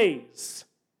inventing ways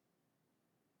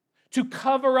to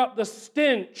cover up the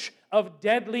stench of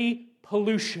deadly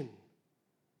pollution.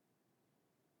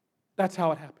 That's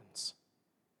how it happens.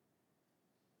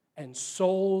 And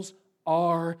souls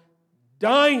are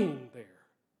dying there.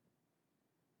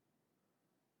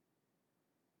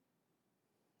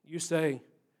 You say,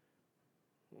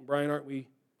 Brian, aren't we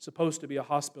supposed to be a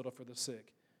hospital for the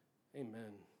sick?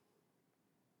 Amen.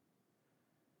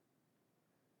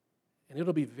 And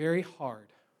it'll be very hard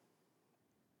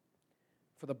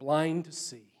for the blind to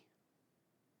see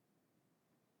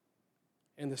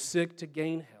and the sick to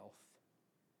gain health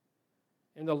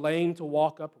and the lame to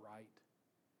walk upright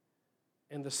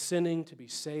and the sinning to be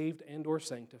saved and or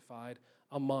sanctified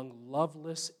among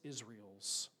loveless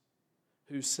Israels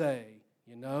who say,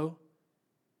 you know,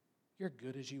 you're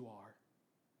good as you are.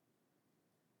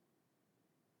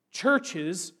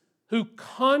 Churches who,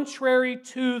 contrary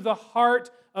to the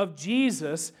heart of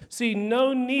Jesus, see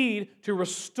no need to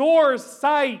restore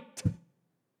sight,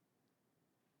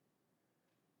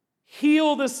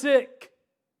 heal the sick,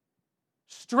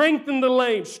 strengthen the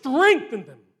lame, strengthen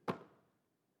them.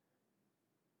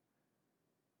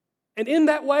 And in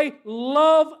that way,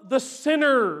 love the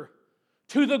sinner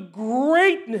to the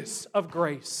greatness of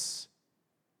grace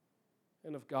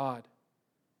and of God.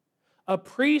 A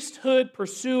priesthood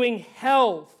pursuing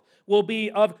health will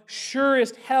be of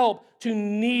surest help to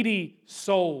needy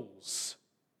souls.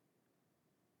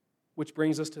 Which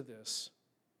brings us to this.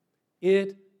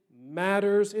 It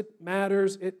matters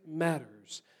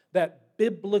that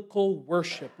biblical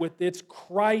worship with its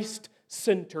Christ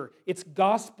center, its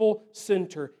gospel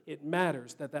center, it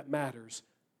matters that matters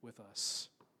with us.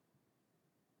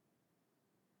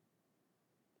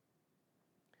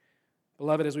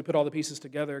 Beloved, as we put all the pieces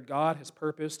together, God has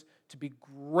purposed to be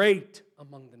great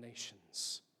among the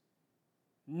nations,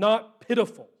 not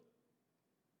pitiful,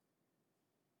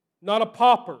 not a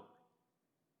pauper,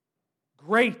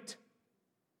 great.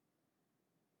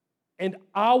 And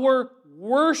our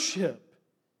worship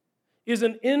is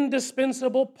an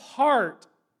indispensable part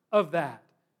of that.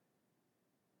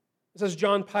 As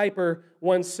John Piper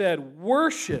once said,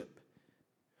 worship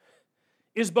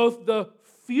is both the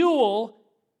fuel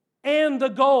and the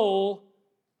goal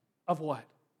of what?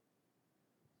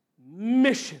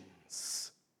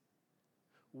 Missions.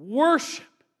 Worship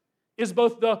is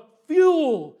both the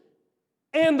fuel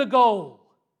and the goal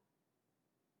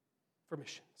for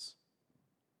missions.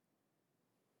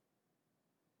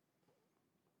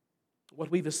 What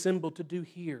we've assembled to do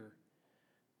here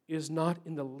is not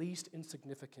in the least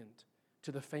insignificant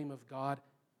to the fame of God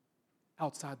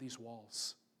outside these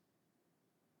walls.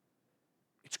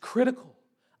 It's critical.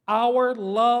 Our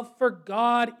love for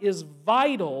God is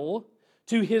vital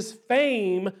to His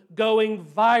fame going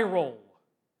viral.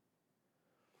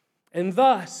 And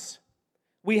thus,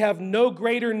 we have no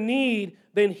greater need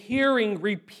than hearing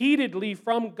repeatedly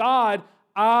from God,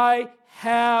 I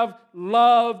have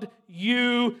loved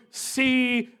you.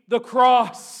 See the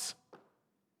cross.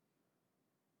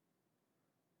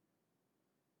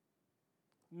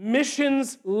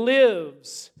 Missions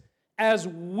lives as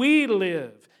we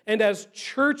live and as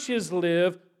churches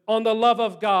live on the love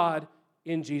of God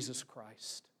in Jesus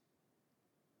Christ.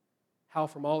 How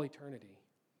from all eternity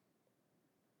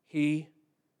He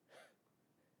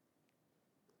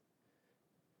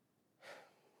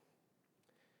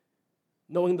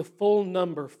knowing the full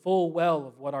number, full well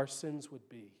of what our sins would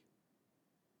be,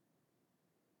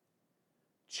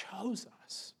 chose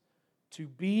us to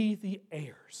be the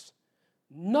heirs,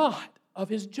 not of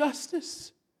His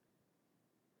justice,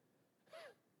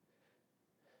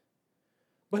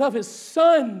 but of His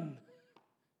Son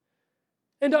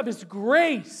and of His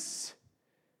grace,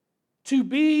 to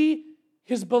be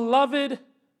His beloved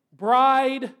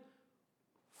bride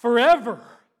forever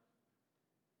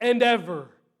and ever.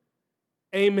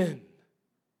 Amen.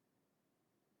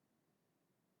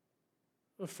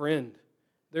 Oh, friend,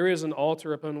 there is an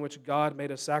altar upon which God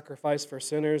made a sacrifice for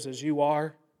sinners as you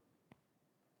are.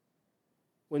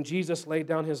 When Jesus laid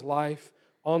down His life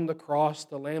on the cross,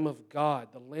 the Lamb of God,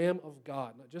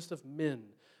 not just of men,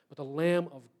 but the Lamb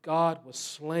of God was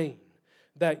slain,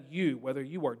 that you, whether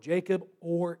you are Jacob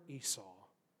or Esau,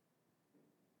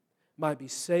 might be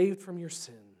saved from your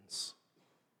sins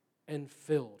and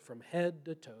filled from head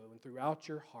to toe and throughout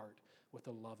your heart with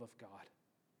the love of God.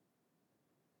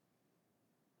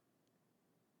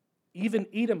 Even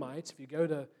Edomites, if you go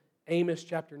to Amos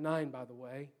chapter 9, by the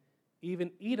way,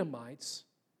 even Edomites,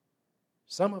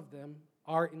 some of them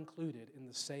are included in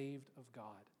the saved of God.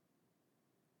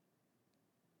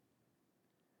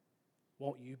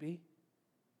 Won't you be?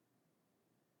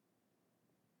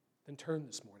 Then turn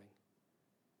this morning.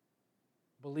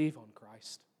 Believe on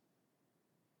Christ.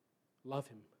 Love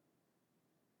Him.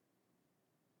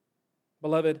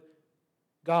 Beloved,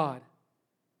 God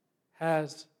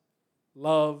has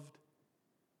loved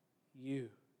you.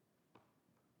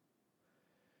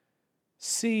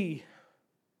 See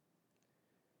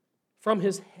from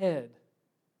His head,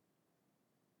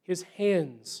 His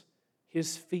hands,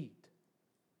 His feet,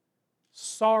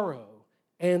 sorrow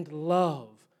and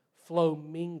love flow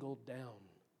mingled down.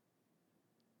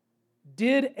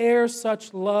 Did e'er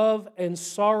such love and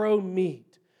sorrow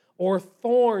meet, or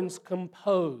thorns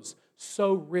compose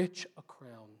so rich a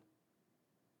crown?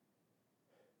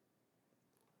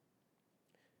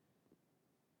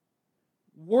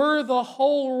 Were the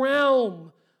whole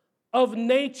realm of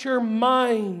nature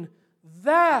mine,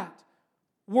 that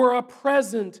were a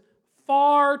present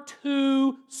far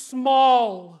too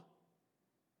small.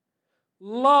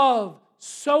 Love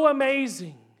so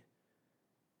amazing,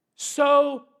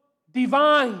 so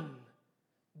divine,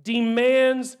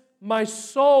 demands my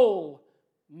soul,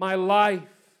 my life,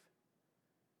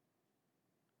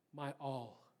 my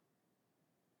all.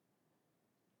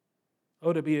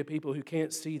 Oh, to be a people who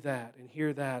can't see that and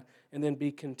hear that and then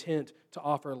be content to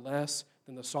offer less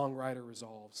than the songwriter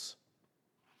resolves.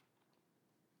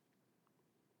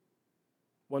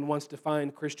 One once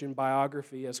defined Christian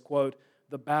biography as, quote,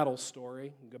 the battle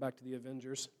story. Go back to the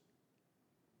Avengers.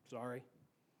 Sorry.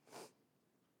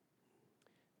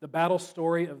 The battle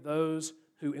story of those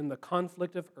who in the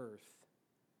conflict of earth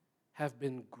have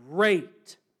been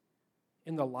great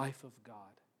in the life of God.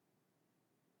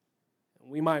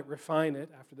 And we might refine it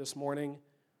after this morning,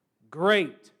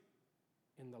 great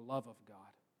in the love of God.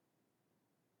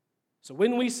 So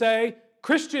when we say,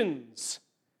 Christians,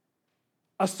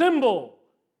 assemble,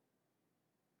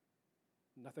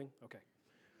 nothing? Okay.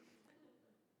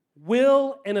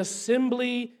 Will an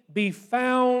assembly be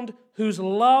found whose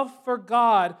love for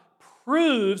God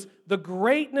proves the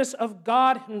greatness of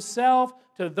God Himself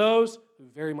to those who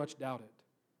very much doubt it?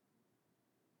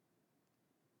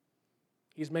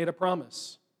 He's made a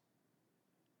promise.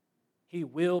 He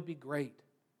will be great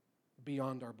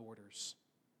beyond our borders.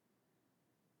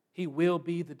 He will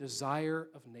be the desire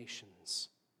of nations.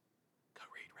 Go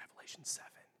read Revelation 7.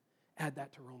 Add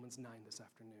that to Romans 9 this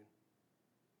afternoon.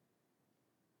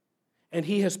 And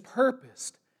He has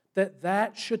purposed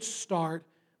that should start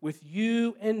with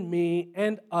you and me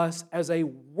and us as a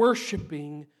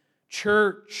worshiping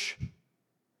church.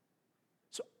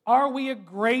 So are we a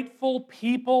grateful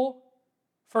people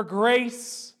for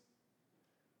grace?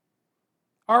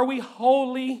 Are we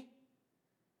holy?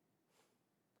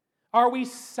 Are we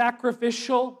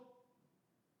sacrificial?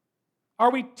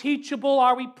 Are we teachable?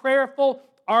 Are we prayerful?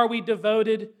 Are we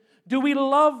devoted? Do we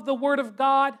love the Word of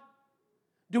God?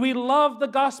 Do we love the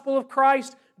gospel of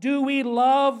Christ? Do we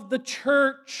love the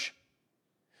church?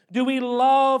 Do we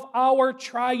love our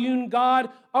triune God?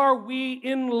 Are we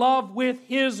in love with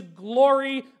His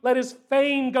glory? Let His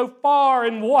fame go far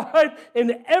and wide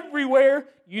and everywhere.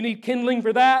 You need kindling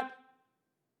for that.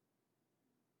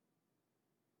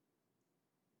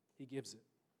 He gives it.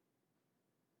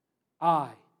 I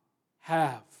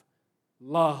have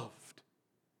loved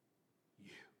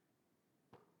you.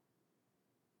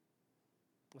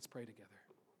 Let's pray together.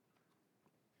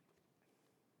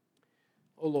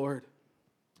 Oh Lord,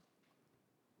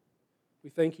 we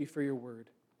thank You for Your word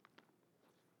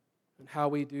and how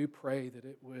we do pray that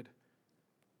it would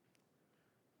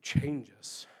change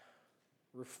us,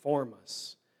 reform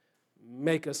us,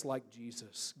 make us like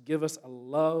Jesus, give us a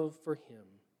love for Him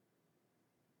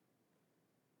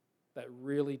that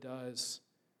really does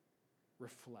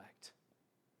reflect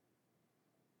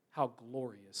how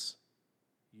glorious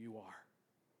You are.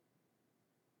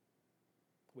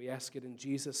 We ask it in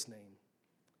Jesus' name.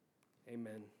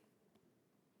 Amen.